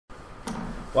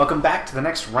Welcome back to the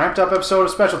next ramped up episode of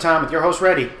Special Time with your host,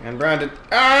 Reddy. And Brandon.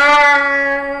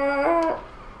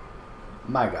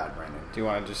 My God, Brandon. Do you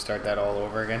want to just start that all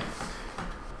over again?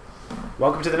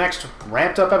 Welcome to the next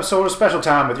ramped up episode of Special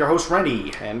Time with your host,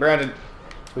 Randy. And Brandon.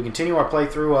 We continue our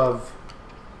playthrough of...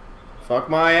 Fuck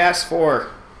My Ass 4.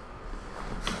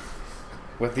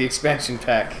 With the expansion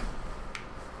pack.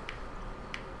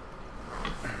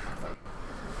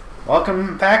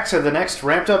 Welcome back to the next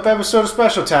ramped up episode of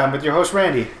Special Time with your host,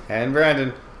 Randy. And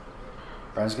Brandon.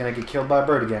 Brandon's gonna get killed by a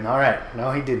bird again. Alright.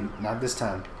 No, he didn't. Not this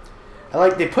time.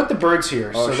 They put the birds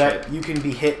here so that you can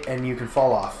be hit and you can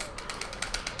fall off.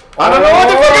 I don't know what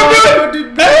the fuck I'm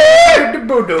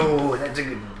doing! That's a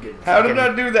good How did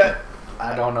I do that?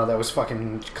 I don't know. That was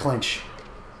fucking clinch.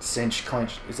 Cinch,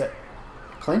 clinch. Is that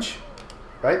clinch?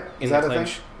 Right? Is that a thing?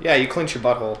 Yeah, you clinch your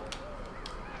butthole.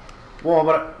 Well,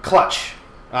 but clutch.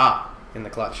 Ah, in the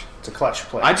clutch. It's a clutch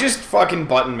play. I just fucking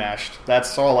button mashed.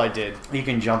 That's all I did. You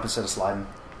can jump instead of sliding.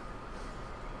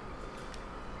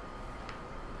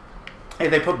 Hey,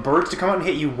 they put birds to come out and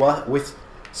hit you with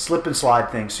slip and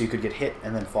slide things so you could get hit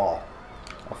and then fall.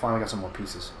 I finally got some more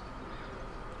pieces.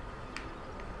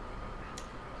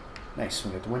 Nice.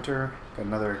 We got the winter. Got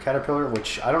another caterpillar,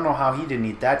 which I don't know how he didn't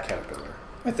eat that caterpillar.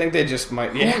 I think they just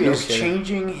might... Yeah, he is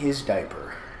changing his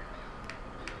diaper.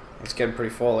 It's getting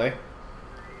pretty full, eh?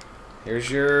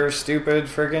 Here's your stupid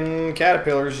friggin'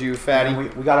 caterpillars, you fatty.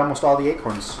 We got almost all the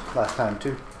acorns last time,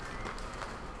 too.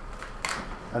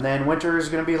 And then winter is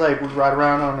going to be like, we ride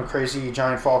around on a crazy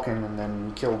giant falcon and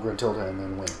then kill Gruntilda and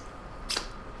then win.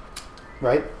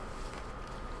 Right?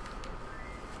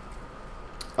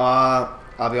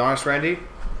 I'll be honest, Randy.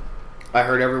 I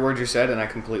heard every word you said and I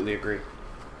completely agree.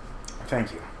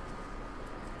 Thank you.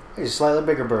 He's a slightly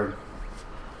bigger bird.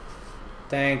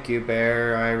 Thank you,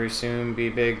 bear. I resume be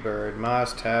big bird.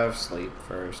 Must have sleep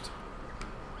first.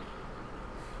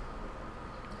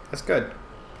 That's good.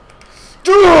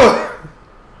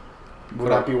 Would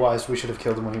not be wise. We should have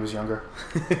killed him when he was younger.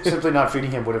 Simply not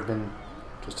feeding him would have been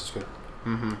just as good.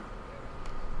 Mm-hmm.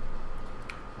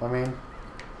 I mean,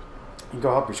 you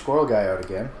go help your squirrel guy out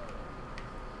again.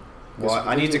 Well,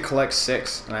 I need to collect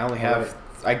 6, and I only have...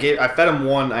 Right. I fed him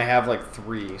 1. I have like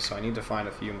 3, so I need to find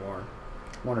a few more.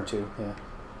 1 or 2, yeah.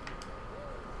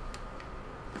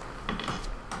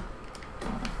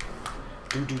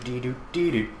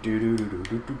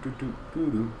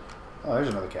 Oh, there's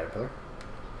another caterpillar.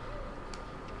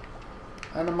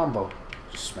 And a mumbo.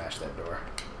 Just smash that door.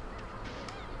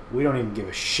 We don't even give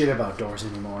a shit about doors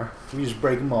anymore. We just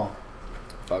break them all.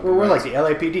 We're like the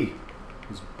LAPD.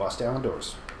 Just bust down the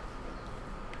doors.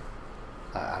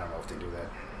 I don't know if they do that.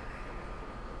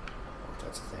 Or if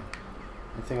that's a thing.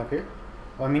 Anything up here?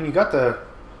 Well, I mean, you got the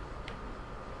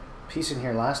piece in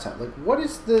here last time. Like, what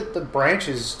is the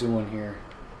branches doing here?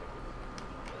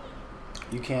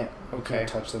 You can't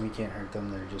touch them. You can't hurt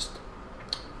them. They're just...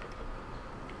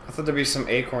 I thought there'd be some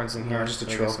acorns in here. No, just a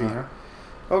trophy, huh?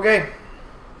 Okay.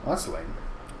 Well, that's lame.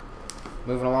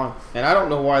 Moving along. And I don't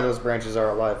know why those branches are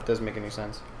alive. It doesn't make any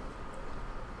sense.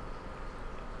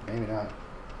 Maybe not.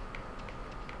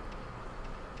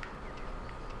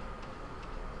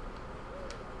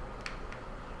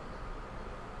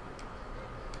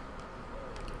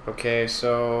 Okay,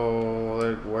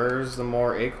 so where's the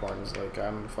more acorns? Like,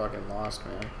 I'm fucking lost,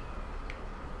 man.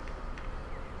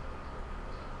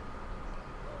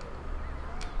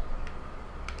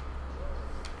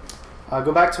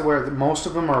 Go back to where most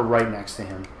of them are right next to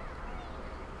him.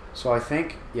 So I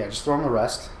think, yeah, just throw him the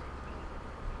rest.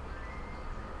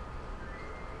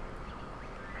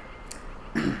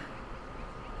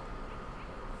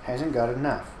 Hasn't got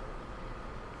enough.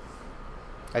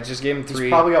 I just gave him 3. He's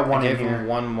probably got 1 I in gave here. him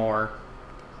 1 more.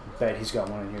 I bet he's got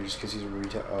 1 in here just because he's a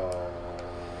retail. Oh.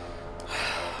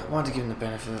 I wanted to give him the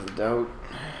benefit of the doubt.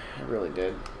 I really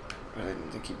did. But I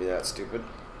didn't think he'd be that stupid.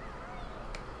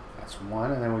 That's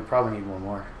 1, and then we probably need 1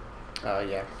 more.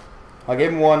 Yeah. I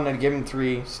gave him 1, I gave him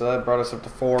 3, so that brought us up to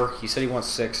 4. He said he wants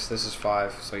 6. This is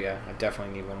 5, so yeah, I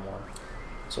definitely need 1 more.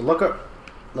 So look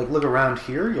around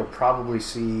here. You'll probably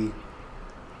see.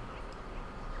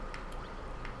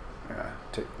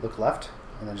 Look left,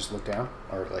 and then just look down,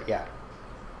 or yeah.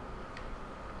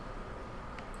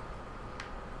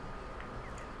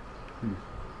 I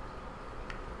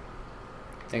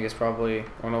think it's probably...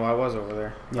 Oh no, I was over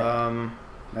there. Yeah.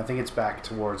 I think it's back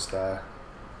towards the...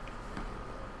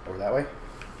 Over that way?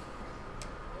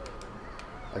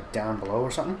 Like down below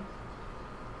or something?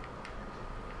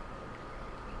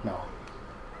 No.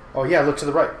 Oh yeah, look to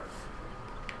the right.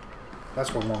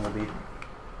 That's where 1 will be.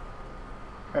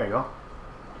 There you go.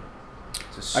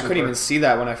 I couldn't even see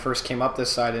that when I first came up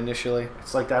this side initially.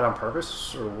 It's like that on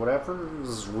purpose or whatever. This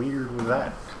is weird with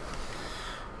that.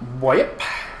 Boy, yep.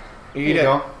 There you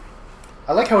go.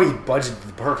 I like how he budgeted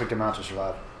the perfect amount to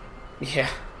survive. Yeah.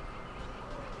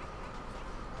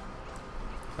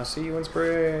 I'll see you in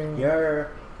spring. Yeah.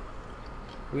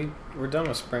 We're done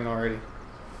with spring already.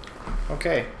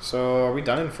 Okay, so are we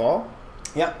done in fall?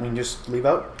 Yeah, we can just leave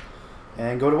out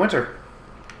and go to winter.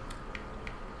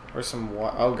 Where's some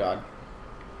water? Oh god.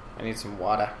 I need some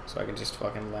water so I can just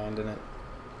fucking land in it.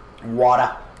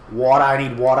 Water. Water, I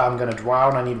need water. I'm gonna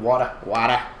drown. I need water.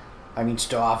 Water. I mean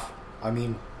starve. I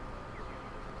mean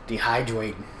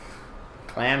dehydrate.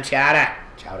 Clam chowder.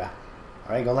 Chowder.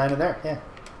 Alright, go land in there. Yeah.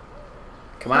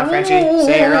 Come on, Frenchie.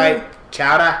 Say it right.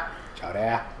 Chowder.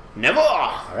 Chowder. Never.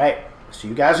 Alright. See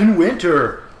you guys in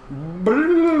winter.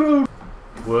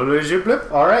 What is your blip?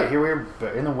 Alright, here we are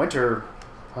in the winter,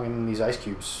 hung in these ice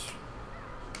cubes.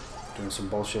 Doing some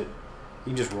bullshit.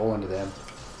 You can just roll into them.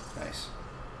 Nice.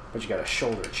 But you got a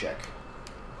shoulder check.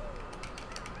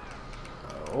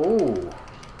 Oh.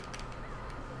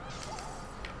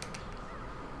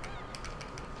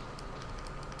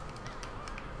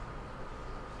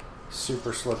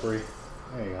 Super slippery.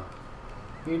 There you go.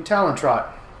 You can talon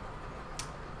trot.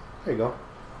 There you go.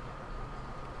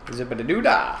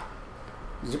 Zippity-doo-dah.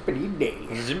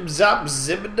 Zippity-day. Zip-zop,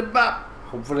 zippity-bop.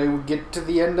 Hopefully we get to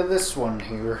the end of this one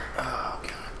here. Oh,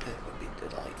 God. That would be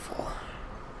delightful.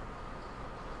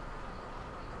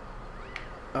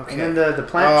 Okay. And then the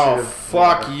plant should have...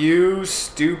 fuck you,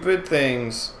 stupid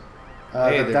things.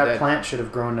 Hey, that plant should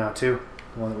have grown now, too.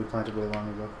 The one that we planted way long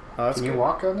ago. Oh, that's Can you good.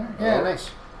 walk on there? Yeah, nice.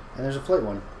 And there's a flight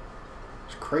one.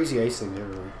 There's crazy ice things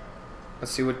everywhere.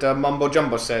 Let's see what Mumbo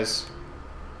Jumbo says.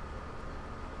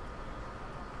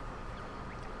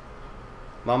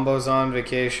 Mumbo's on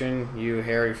vacation. You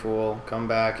hairy fool. Come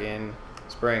back in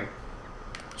spring.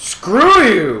 Screw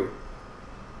you!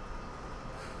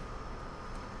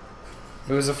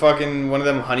 It was a fucking one of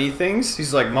them honey things.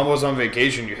 He's like, Mumbo's on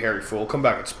vacation, you hairy fool. Come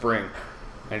back in spring.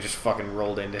 And I just fucking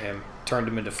rolled into him. Turned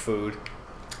him into food.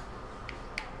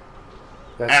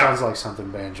 That sounds like something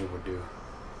Banjo would do.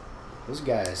 Those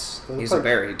guys. He's a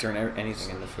bear. He'd turn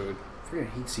anything into food.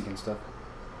 Freaking heat-seeking stuff.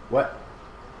 What?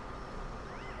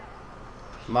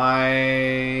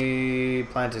 My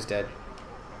plant is dead.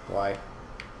 Why?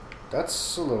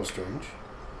 That's a little strange.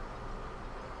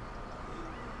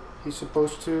 He's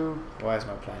supposed to... Why is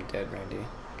my plant dead, Randy?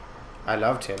 I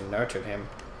loved him, nurtured him,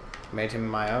 made him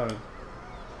my own.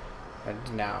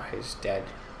 And now he's dead.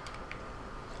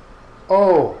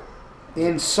 Oh!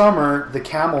 In summer, the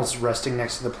camel's resting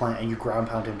next to the plant and you ground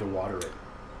pound him to water it.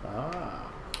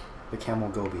 Ah. The camel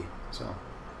Gobi. So,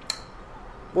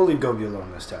 we'll leave Gobi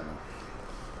alone this time.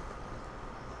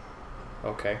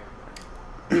 Okay.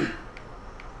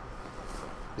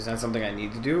 Is that something I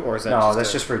need to do, or is that no?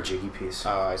 That's just for a jiggy piece.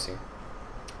 Oh, I see.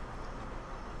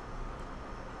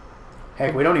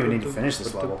 Heck, we don't even need to finish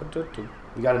this level.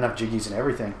 We got enough jiggies and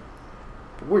everything.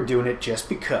 But we're doing it just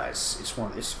because it's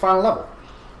the final level,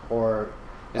 or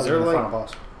is there like final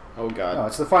boss? Oh god. No,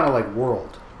 it's the final like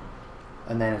world,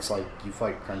 and then it's like you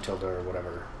fight Gruntilda or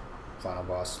whatever final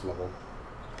boss level.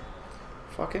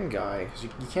 Fucking guy. You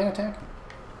can't attack him.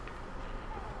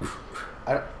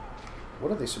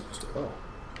 What are they supposed to... Oh.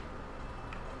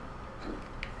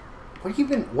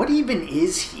 What even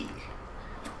is he?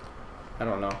 I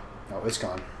don't know. Oh, it's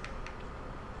gone.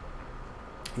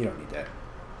 You don't need that.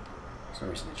 There's no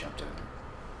reason to jump down there.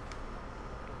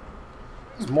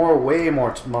 There's way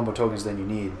more Mumbo tokens than you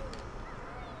need.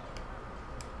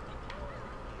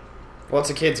 Well, it's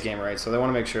a kid's game, right? So they want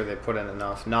to make sure they put in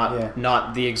enough.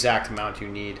 Not the exact amount you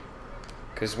need.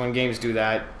 Because when games do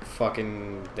that,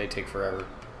 fucking, they take forever.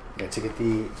 Yeah, to get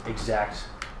the exact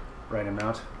right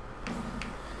amount.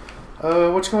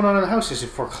 What's going on in the house? Is it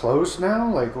foreclosed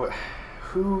now? Like, what?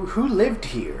 Who lived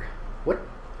here? What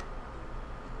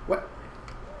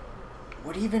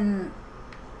even...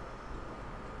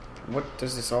 What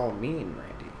does this all mean,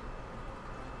 Randy?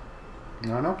 I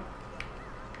don't know.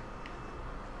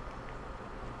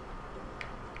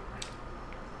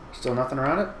 Still nothing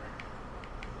around it?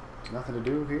 There's nothing to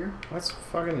do here? That's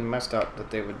fucking messed up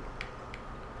that they would...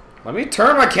 Let me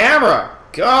turn my camera!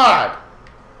 God!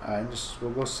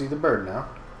 We'll go see the bird now.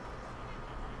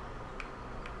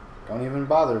 Don't even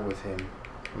bother with him.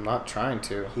 I'm not trying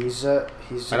to. He's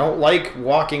I don't like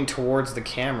walking towards the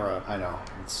camera. I know.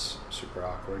 It's super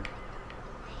awkward.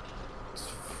 It's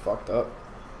fucked up.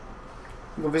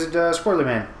 Go visit Squirrely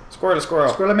Man. Squirrel.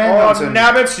 Squirrely Man Oh, Johnson.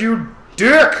 nabbits, you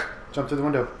dick! Jump through the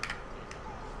window.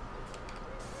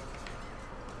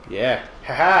 Yeah.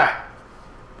 Haha.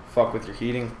 Fuck with your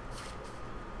heating.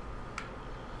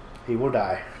 He will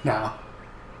die now.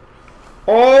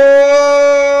 Oh,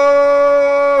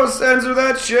 censor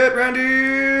that shit,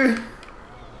 Randy.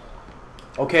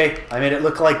 Okay, I made it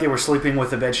look like they were sleeping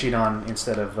with a bedsheet on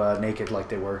instead of naked like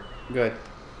they were. Good.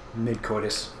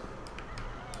 Mid-coitus.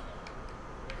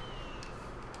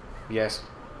 Yes.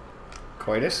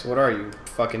 Coitus? What are you?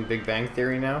 Fucking Big Bang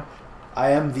Theory now?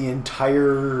 I am the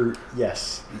entire...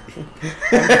 Yes.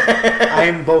 I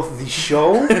am both the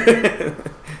show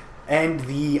and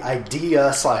the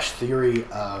idea/theory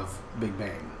of Big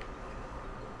Bang.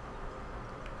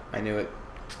 I knew it.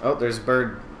 Oh, there's a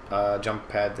bird jump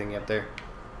pad thingy up there.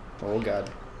 Oh, God.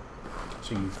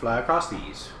 So you fly across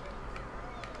these.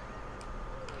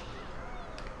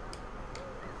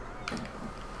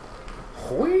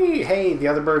 Whee! Hey, the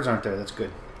other birds aren't there. That's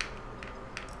good.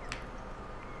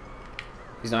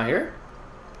 He's not here?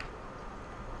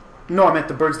 No, I meant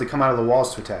the birds that come out of the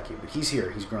walls to attack you. But he's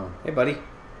here. He's grown. Hey, buddy.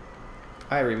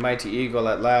 Irie, mighty eagle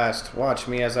at last. Watch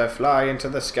me as I fly into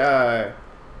the sky.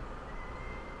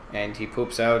 And he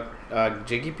poops out a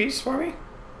jiggy piece for me?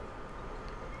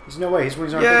 There's no way. His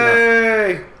wings aren't big enough.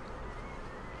 Yay!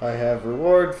 I have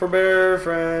reward for bear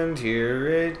friend. Here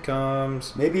it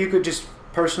comes. Maybe you could just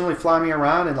personally fly me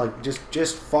around and like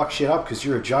just fuck shit up because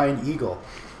you're a giant eagle.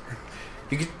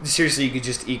 You could seriously, you could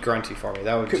just eat Grunty for me.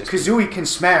 That would just Kazooie can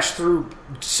smash through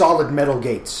solid metal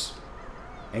gates,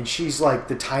 and she's like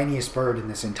the tiniest bird in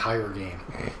this entire game.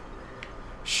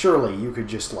 Surely you could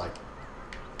just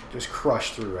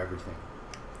crush through everything.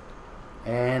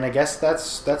 And I guess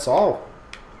that's all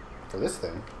for this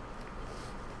thing.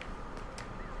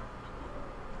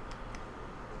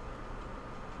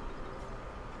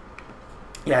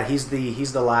 Yeah, he's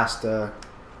the last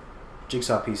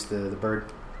jigsaw piece, the bird.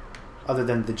 Other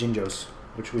than the Jinjos,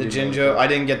 which we the Jinjo, I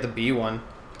didn't get the B one.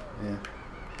 Yeah.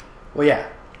 Well, yeah.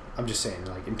 I'm just saying,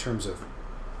 like in terms of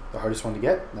the hardest one to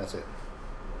get, that's it.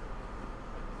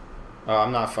 Oh,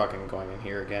 I'm not fucking going in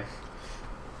here again.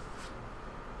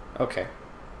 Okay.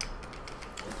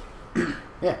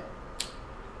 Yeah.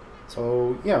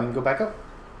 So yeah, we can go back up.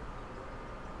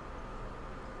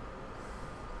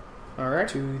 All right.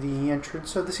 To the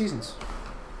entrance of the seasons.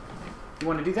 You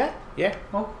want to do that? Yeah.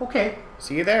 Oh, okay.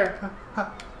 See you there.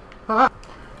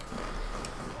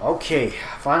 Okay,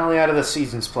 finally out of the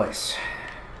seasons place.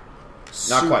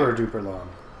 Not quite. Super duper long.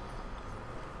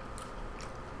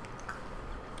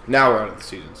 Now we're out of the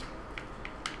seasons.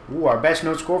 Ooh, our best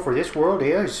note score for this world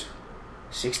is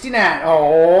 69.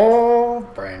 Oh,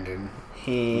 Brandon.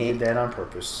 You did that on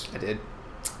purpose. I did.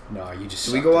 No, you just...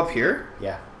 Did we go up here?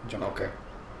 Yeah. Jump up Okay. there.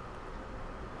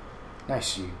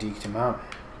 Nice, you deked him out.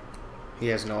 He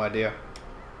has no idea.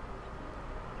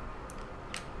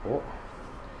 Oh.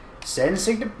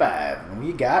 765.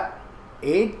 We got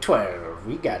 812.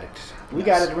 We got it. We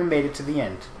got it. We made it to the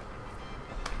end.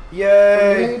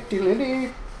 Yay!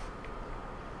 It's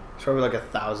probably like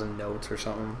 1,000 notes or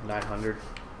something. 900.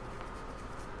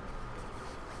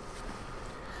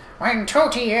 When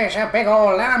Tootie is a big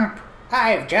old lamp,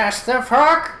 I've just the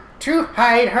frock to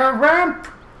hide her rump.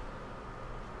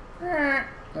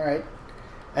 Alright.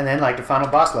 And then, like, the final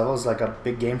boss level is like a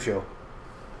big game show.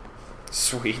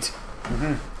 Sweet.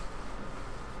 Mm-hmm.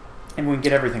 And we can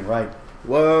get everything right.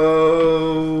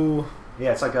 Whoa!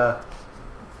 Yeah, it's like a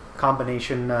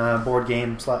combination board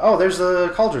game. Oh, there's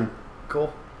the cauldron.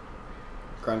 Cool.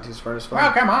 Grunty's furnace fire.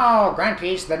 Welcome all,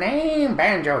 Grunty's the name.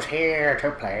 Banjo's here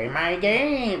to play my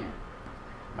game.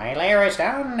 My lair is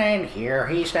done, and here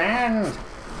he stands.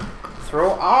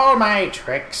 Through all my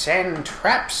tricks and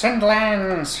traps and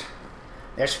lands.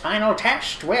 This final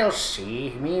test will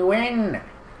see me win.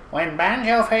 When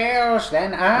Banjo fails,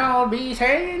 then I'll be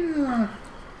thin.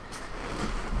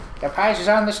 The prizes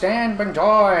on the stand bring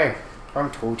joy,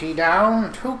 from Tootie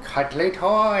down to Cuddly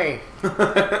Toy.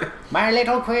 My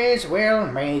little quiz will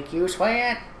make you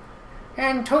sweat,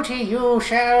 and Tootie you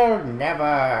shall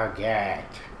never get.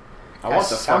 I want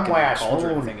the fucking somewhere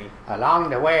cauldron soon thingy. along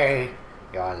the way,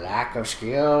 your lack of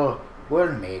skill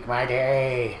will make my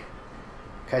day.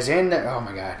 'Cause in the, oh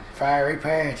my god, fiery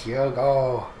pit you'll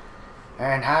go,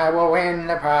 and I will win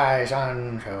the prize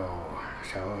on show.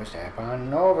 So step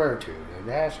on over to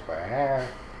the square.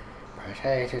 Press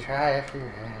A to try if you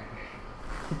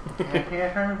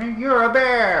you're a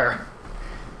bear.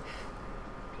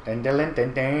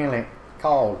 Dun-dun-dun-dun-dun.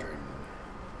 Cauldron.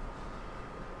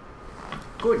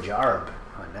 Good job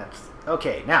on that.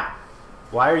 Okay, now,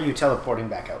 why are you teleporting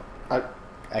back out?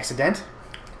 Accident?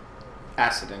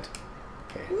 Accident.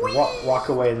 Okay, walk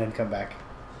away and then come back.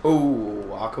 Oh,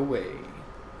 walk away.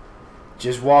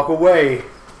 Just walk away.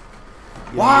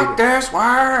 Walk this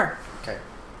way! Okay.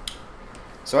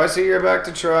 So I see you're back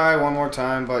to try one more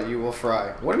time, but you will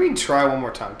fry. What do you mean try one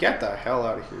more time? Get the hell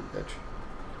out of here, bitch.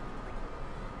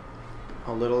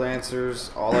 A little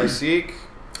answers, all I seek.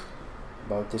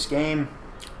 About this game,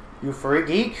 you furry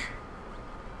geek.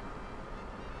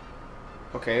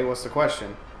 Okay, what's the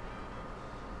question?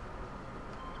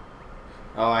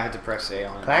 Oh, I had to press A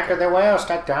on it. Clanker the whale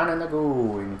stuck down in the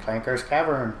goo in Clanker's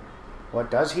cavern.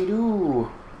 What does he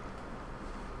do?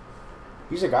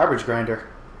 He's a garbage grinder.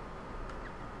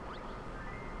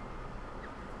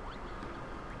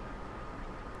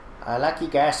 A lucky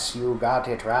guess, you got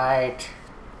it right.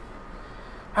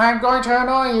 I'm going to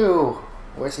annoy you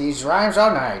with these rhymes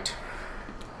all night.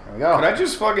 There we go. Could I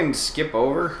just fucking skip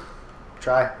over?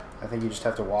 Try. I think you just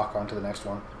have to walk on to the next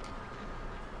one.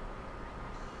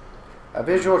 A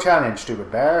visual challenge,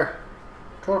 stupid bear.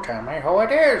 To tell me who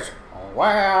it is. Or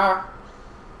where.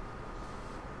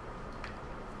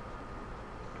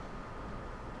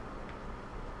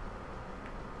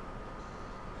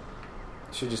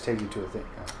 Should just take you to a thing.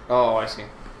 Oh, I see.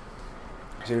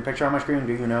 See the picture on my screen?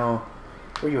 Do you know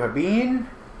where you have been?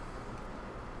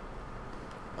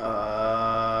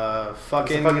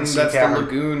 Fucking sea that's cavern. the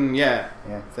lagoon, yeah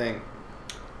thing.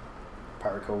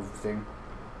 Pirate Cove thing.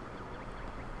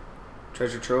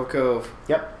 Treasure Trove Cove.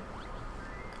 Yep.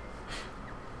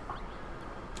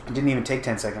 It didn't even take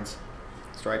 10 seconds.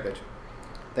 That's right, bitch.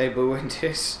 They boo and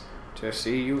hiss to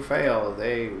see you fail.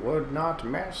 They would not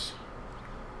mess.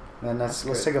 And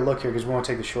let's take a look here because we want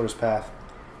to take the shortest path.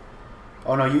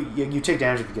 Oh no, you take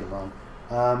damage if you get it wrong.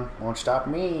 Won't stop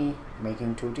me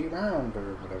making 2D round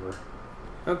or whatever.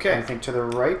 Okay. I think to the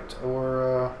right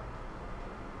or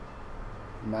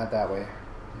not that way.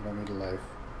 You don't need a life.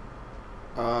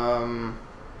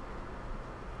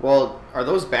 Well, are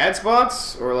those bad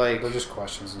spots or like? They're just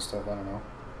questions and stuff. I don't know.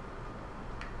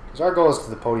 Because our goal is to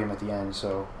the podium at the end,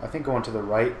 so I think going to the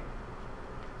right,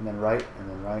 and then right, and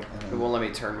then right, and then. It won't let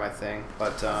me turn my thing,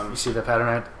 but You see the pattern?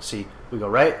 I see. We go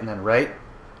right, and then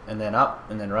up,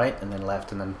 and then right, and then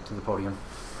left, and then to the podium.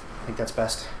 I think that's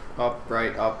best. up,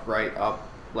 right, up,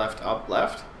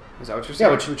 left. Is that what you're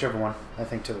saying? Yeah, whichever one. I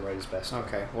think to the right is best.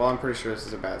 Okay. Well, I'm pretty sure this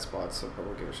is a bad spot, so but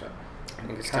we'll give it a shot. I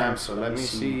think it's time. So let me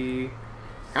see.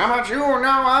 How much you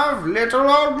know of little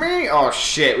old me? Oh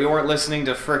shit! We weren't listening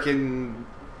to frickin'.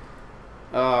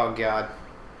 Oh god.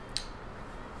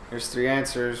 Here's 3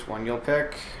 answers. One you'll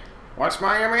pick. What's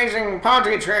my amazing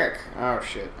potty trick? Oh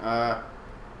shit.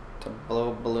 To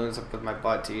blow balloons up with my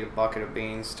butt, to eat a bucket of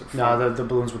beans, to. No, the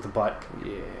balloons with the butt.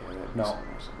 Yeah. No.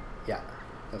 Yeah,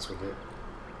 that's what it.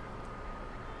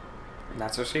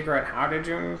 That's a secret. How did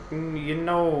you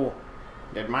know?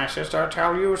 Did my sister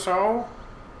tell you so?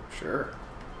 Sure.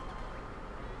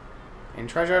 In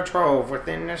Treasure Trove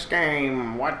within this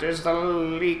game, what is the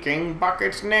leaking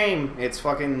bucket's name? It's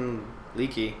fucking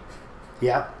Leaky.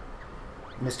 Yeah.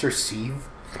 Mr. Sieve.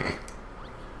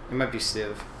 It might be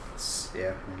Civ.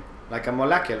 Yeah. Like a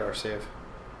molecular sieve.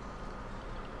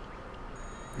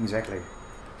 Exactly.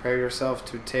 Prepare yourself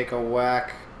to take a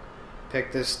whack.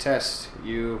 Pick this test.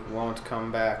 You won't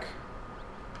come back.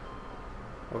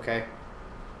 Okay.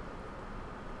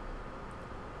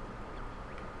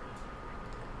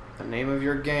 The name of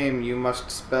your game you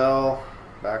must spell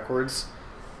backwards.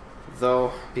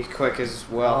 Though, be quick as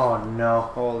well. Oh no.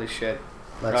 Holy shit.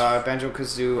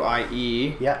 Banjo-Kazooie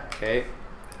IE. Yeah. Okay.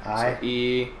 I. So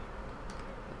E.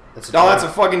 That's a Oh, that's a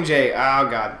fucking J. Oh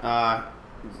god.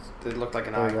 It looked like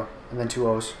an There I. we go. And then 2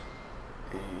 O's.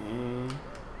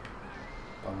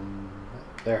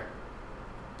 There.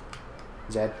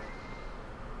 Z. A.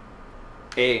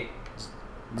 Z.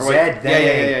 Or wait,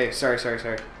 Then yeah. Sorry. Z.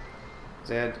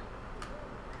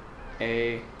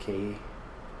 A. K.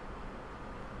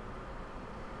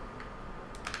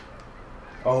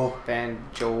 O.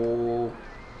 Banjo.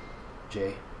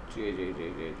 J.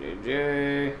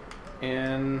 J.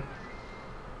 N.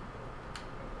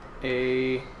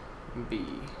 A. B.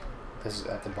 This is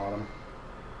at the bottom.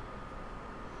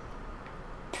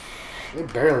 They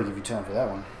barely give you time for that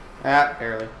one.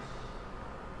 Barely.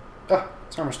 Oh,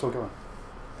 this armor's still going.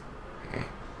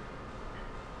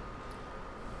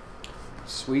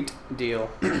 Sweet deal.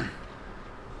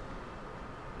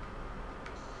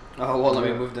 Oh, well, let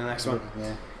me move to the next one.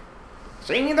 Yeah.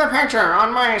 See the picture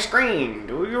on my screen.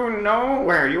 Do you know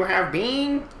where you have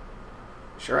been?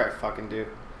 Sure, I fucking do.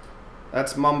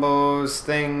 That's Mumbo's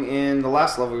thing in the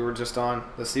last level we were just on.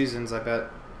 The seasons, I bet.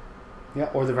 Yeah,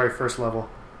 or the very first level.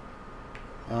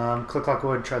 Click Clock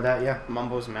Wood, try that, yeah.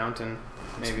 Mumbo's Mountain,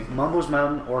 maybe. Mumbo's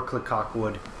Mountain or Click Clock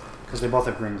Wood, because they both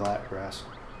have green grass.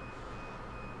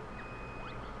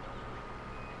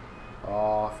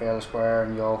 Oh, fail a square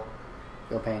and you'll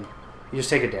feel pain. You just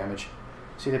take a damage.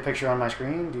 See the picture on my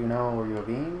screen? Do you know where you have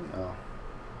been? Oh.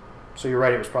 So you're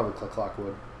right, it was probably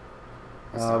Click-Clock-Wood.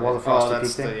 Well, the Frosty Peak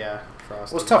thing?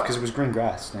 Frosty. Well, it's tough because it was green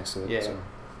grass next to it. Yeah. So.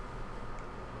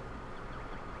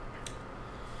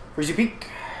 Freezy Peak.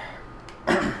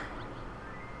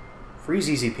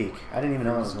 Freezy Peak. I didn't even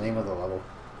know that was the name of the level.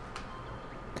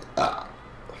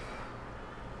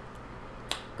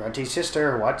 Grunty's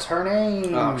sister, what's her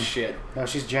name? Oh, shit. No,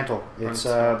 she's gentle. It's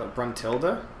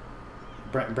Bruntilda?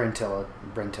 Brentilda.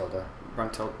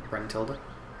 Brentilda?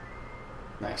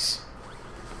 Nice.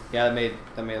 Yeah, that made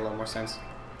a little more sense.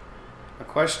 A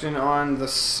question on the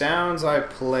sounds I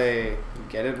play.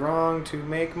 Get it wrong to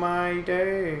make my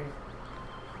day.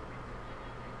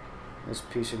 This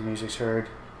piece of music's heard.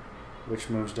 Which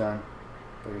move's done?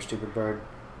 By your stupid bird.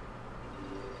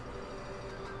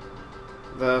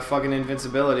 The fucking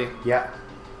invincibility. Yeah.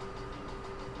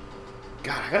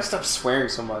 God, I gotta stop swearing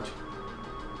so much.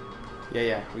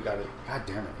 Yeah, we got it. God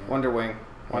damn it. Yeah. Wonder Wing.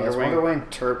 Wonder Wing.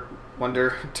 Turbo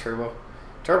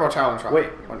Challenge. Wait.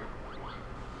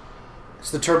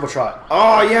 It's the Turbo Trot.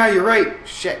 Oh, yeah, you're right.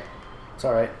 Shit. It's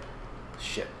alright.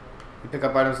 Shit. You pick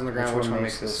up items on the ground. Which one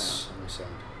makes this sound?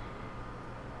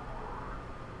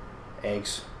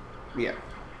 Eggs. Yeah.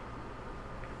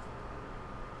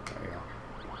 There you go.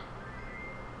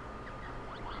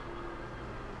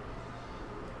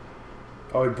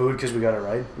 Oh, we booed because we got it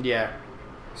right? Yeah.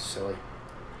 Silly.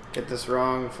 Get this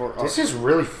wrong for... This is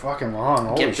really fucking long.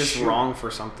 Holy Get this shit. wrong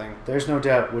for something. There's no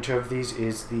doubt which of these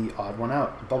is the odd one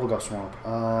out. Bubblegum Swamp.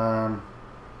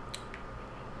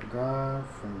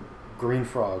 From green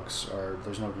frogs. Or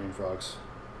there's no green frogs.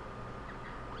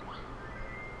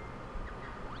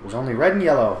 There's only red and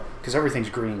yellow. Because everything's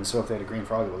green, so if they had a green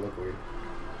frog, it would look weird.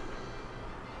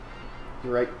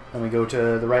 You're right. And we go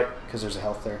to the right, because there's a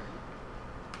health there.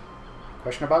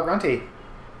 Question about Grunty.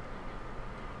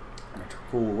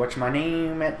 Cool. What's my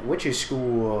name at witch's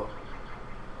school?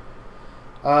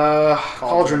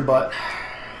 Cauldron Butt.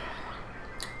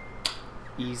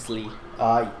 Easily.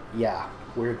 Yeah.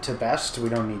 We're to best. We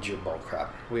don't need your bull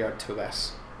crap. We are to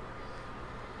best.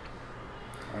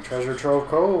 Treasure Trove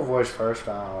Cove was first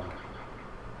found.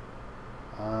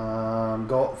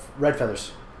 Go red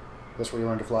feathers. That's where you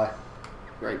learn to fly.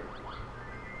 Right.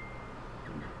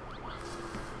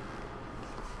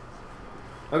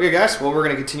 Okay, guys. Well, we're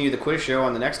going to continue the quiz show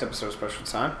on the next episode of Special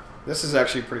Time. This is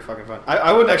actually pretty fucking fun.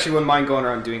 I wouldn't mind going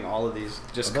around doing all of these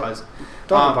just because.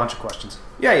 Don't have a bunch of questions.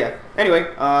 Yeah. Anyway,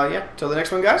 till the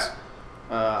next one, guys.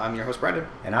 I'm your host, Brandon.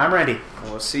 And I'm Randy. And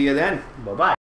we'll see you then. Bye-bye.